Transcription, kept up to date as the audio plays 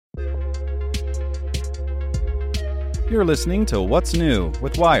You're listening to What's New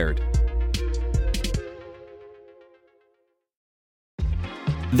with Wired.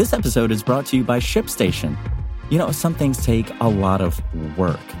 This episode is brought to you by ShipStation. You know, some things take a lot of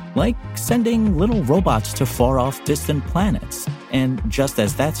work, like sending little robots to far-off distant planets. And just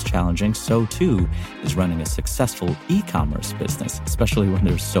as that's challenging, so too is running a successful e-commerce business, especially when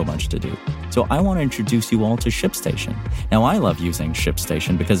there's so much to do. So I want to introduce you all to ShipStation. Now, I love using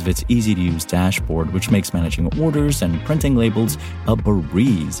ShipStation because of its easy-to-use dashboard, which makes managing orders and printing labels a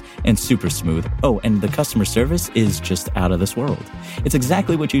breeze and super smooth. Oh, and the customer service is just out of this world. It's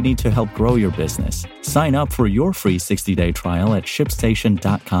exactly what you need to help grow your business. Sign up for your free 60-day trial at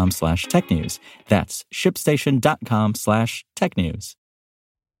shipstation.com/technews. That's shipstation.com/technews.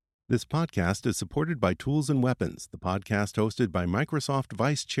 This podcast is supported by Tools and Weapons, the podcast hosted by Microsoft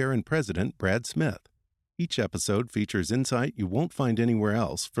Vice Chair and President Brad Smith. Each episode features insight you won't find anywhere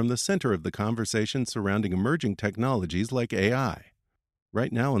else from the center of the conversation surrounding emerging technologies like AI.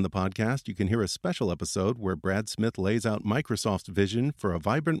 Right now on the podcast, you can hear a special episode where Brad Smith lays out Microsoft's vision for a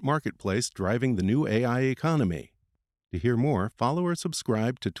vibrant marketplace driving the new AI economy. To hear more, follow or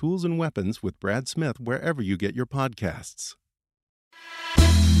subscribe to Tools and Weapons with Brad Smith wherever you get your podcasts.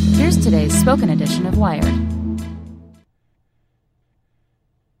 Here's today's spoken edition of Wired.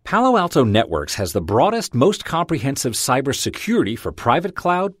 Palo Alto Networks has the broadest, most comprehensive cybersecurity for private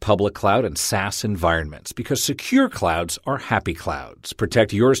cloud, public cloud, and SaaS environments because secure clouds are happy clouds.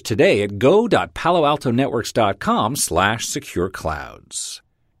 Protect yours today at go.paloaltonetworks.com/secureclouds.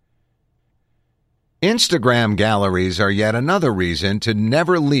 Instagram galleries are yet another reason to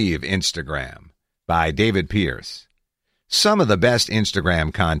never leave Instagram, by David Pierce. Some of the best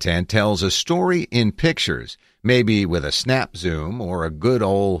Instagram content tells a story in pictures, maybe with a snap zoom or a good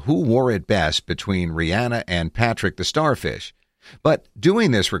old who wore it best between Rihanna and Patrick the Starfish. But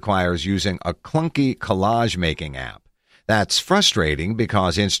doing this requires using a clunky collage-making app. That's frustrating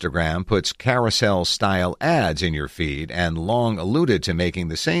because Instagram puts carousel-style ads in your feed and long alluded to making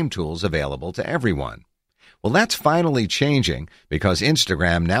the same tools available to everyone. Well, that's finally changing because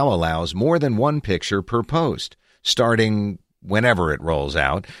Instagram now allows more than one picture per post. Starting whenever it rolls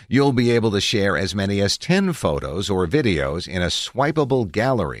out, you'll be able to share as many as 10 photos or videos in a swipeable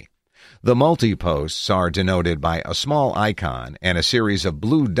gallery. The multi-posts are denoted by a small icon and a series of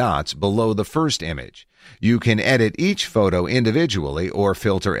blue dots below the first image. You can edit each photo individually or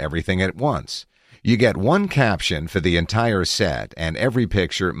filter everything at once. You get one caption for the entire set, and every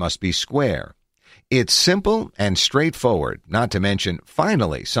picture must be square. It's simple and straightforward, not to mention,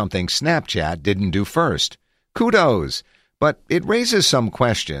 finally, something Snapchat didn't do first. Kudos! But it raises some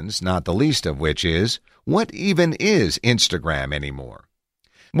questions, not the least of which is, what even is Instagram anymore?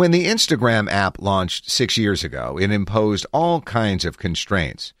 When the Instagram app launched 6 years ago, it imposed all kinds of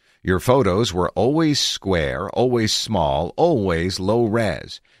constraints. Your photos were always square, always small, always low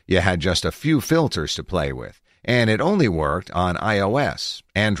res. You had just a few filters to play with, and it only worked on iOS.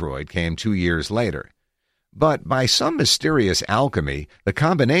 Android came 2 years later. But by some mysterious alchemy, the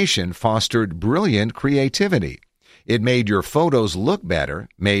combination fostered brilliant creativity. It made your photos look better,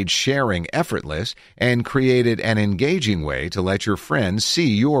 made sharing effortless, and created an engaging way to let your friends see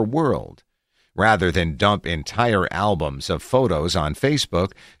your world. Rather than dump entire albums of photos on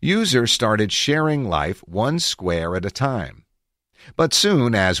Facebook, users started sharing life one square at a time. But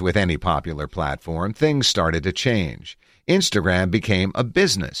soon, as with any popular platform, things started to change. Instagram became a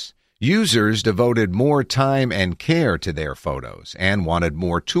business. Users devoted more time and care to their photos and wanted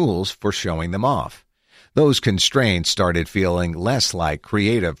more tools for showing them off. Those constraints started feeling less like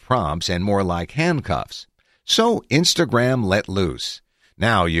creative prompts and more like handcuffs. So Instagram let loose.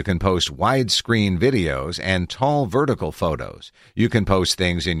 Now you can post widescreen videos and tall vertical photos. You can post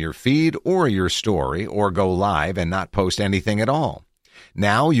things in your feed or your story or go live and not post anything at all.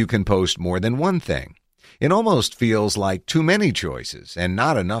 Now you can post more than one thing. It almost feels like too many choices and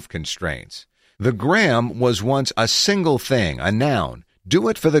not enough constraints. The gram was once a single thing, a noun. Do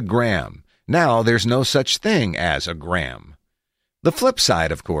it for the gram. Now there's no such thing as a gram. The flip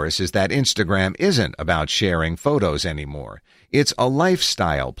side, of course, is that Instagram isn't about sharing photos anymore. It's a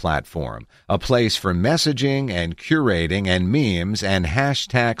lifestyle platform, a place for messaging and curating and memes and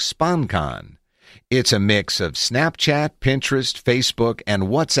hashtag SponCon. It's a mix of Snapchat, Pinterest, Facebook, and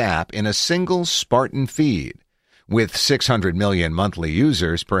WhatsApp in a single Spartan feed. With 600 million monthly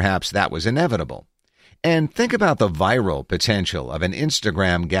users, perhaps that was inevitable. And think about the viral potential of an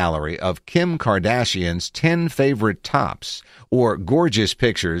Instagram gallery of Kim Kardashian's 10 favorite tops or gorgeous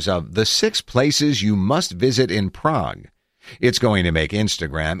pictures of the 6 places you must visit in Prague. It's going to make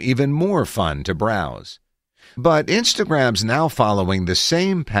Instagram even more fun to browse. But Instagram's now following the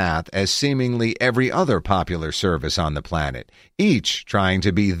same path as seemingly every other popular service on the planet, each trying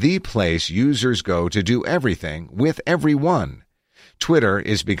to be the place users go to do everything with everyone. Twitter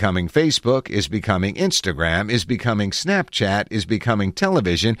is becoming Facebook, is becoming Instagram, is becoming Snapchat, is becoming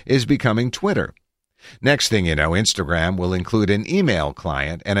television, is becoming Twitter. Next thing you know, Instagram will include an email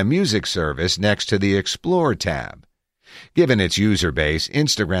client and a music service next to the Explore tab. Given its user base,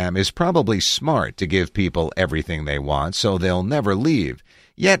 Instagram is probably smart to give people everything they want so they'll never leave.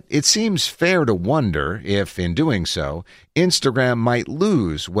 Yet it seems fair to wonder if, in doing so, Instagram might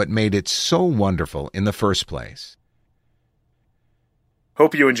lose what made it so wonderful in the first place.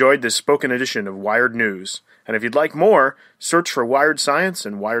 Hope you enjoyed this spoken edition of Wired News. And if you'd like more, search for Wired Science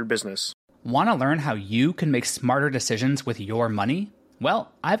and Wired Business. Want to learn how you can make smarter decisions with your money?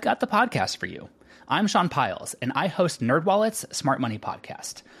 Well, I've got the podcast for you. I'm Sean Piles, and I host NerdWallet's Smart Money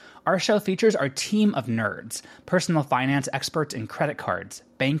Podcast. Our show features our team of nerds, personal finance experts in credit cards,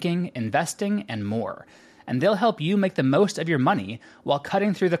 banking, investing, and more. And they'll help you make the most of your money while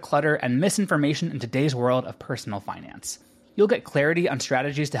cutting through the clutter and misinformation in today's world of personal finance. You'll get clarity on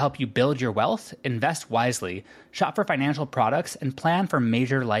strategies to help you build your wealth, invest wisely, shop for financial products, and plan for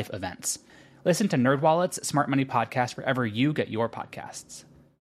major life events. Listen to NerdWallet's Smart Money Podcast wherever you get your podcasts.